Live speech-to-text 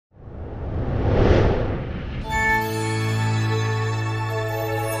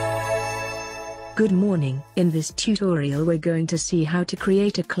Good morning. In this tutorial we're going to see how to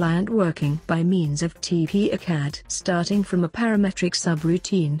create a client working by means of TpaCAD, starting from a parametric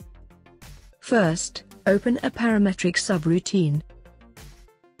subroutine. First, open a parametric subroutine.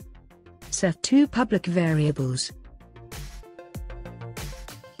 Set two public variables.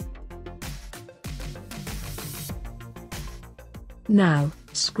 Now,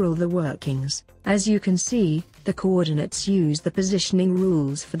 scroll the workings. As you can see, the coordinates use the positioning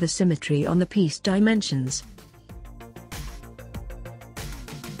rules for the symmetry on the piece dimensions.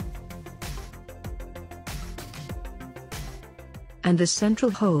 And the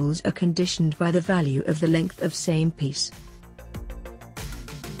central holes are conditioned by the value of the length of same piece.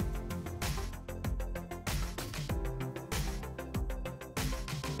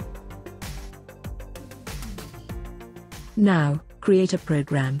 Now, create a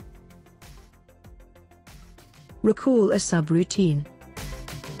program. Recall a subroutine.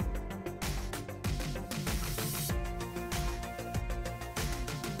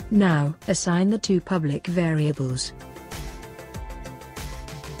 Now, assign the two public variables.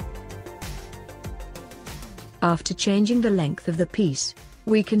 After changing the length of the piece,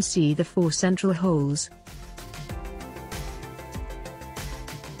 we can see the four central holes.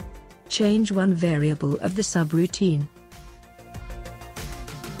 Change one variable of the subroutine.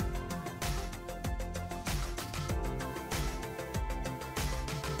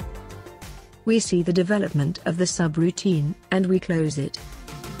 We see the development of the subroutine, and we close it.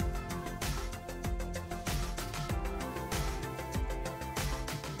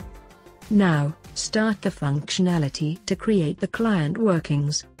 Now, start the functionality to create the client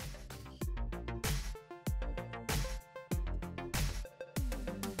workings.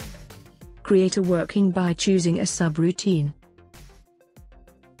 Create a working by choosing a subroutine.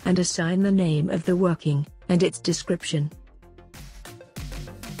 And assign the name of the working, and its description.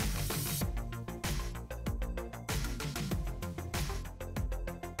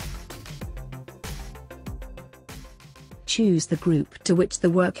 Choose the group to which the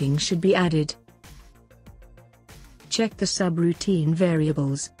working should be added. Check the subroutine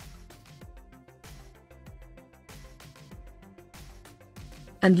variables.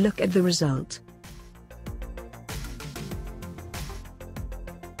 And look at the result.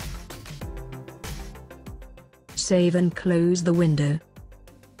 Save and close the window.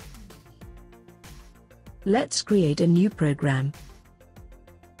 Let's create a new program.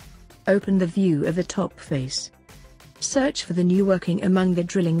 Open the view of the top face. Search for the new working among the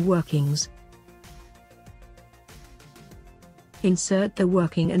drilling workings. Insert the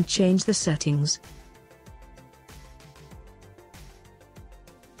working and change the settings.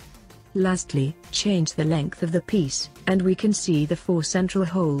 Lastly, change the length of the piece, and we can see the four central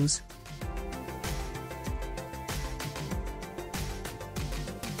holes.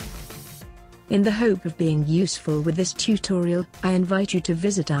 In the hope of being useful with this tutorial, I invite you to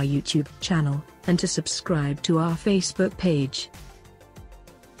visit our YouTube channel, and to subscribe to our Facebook page.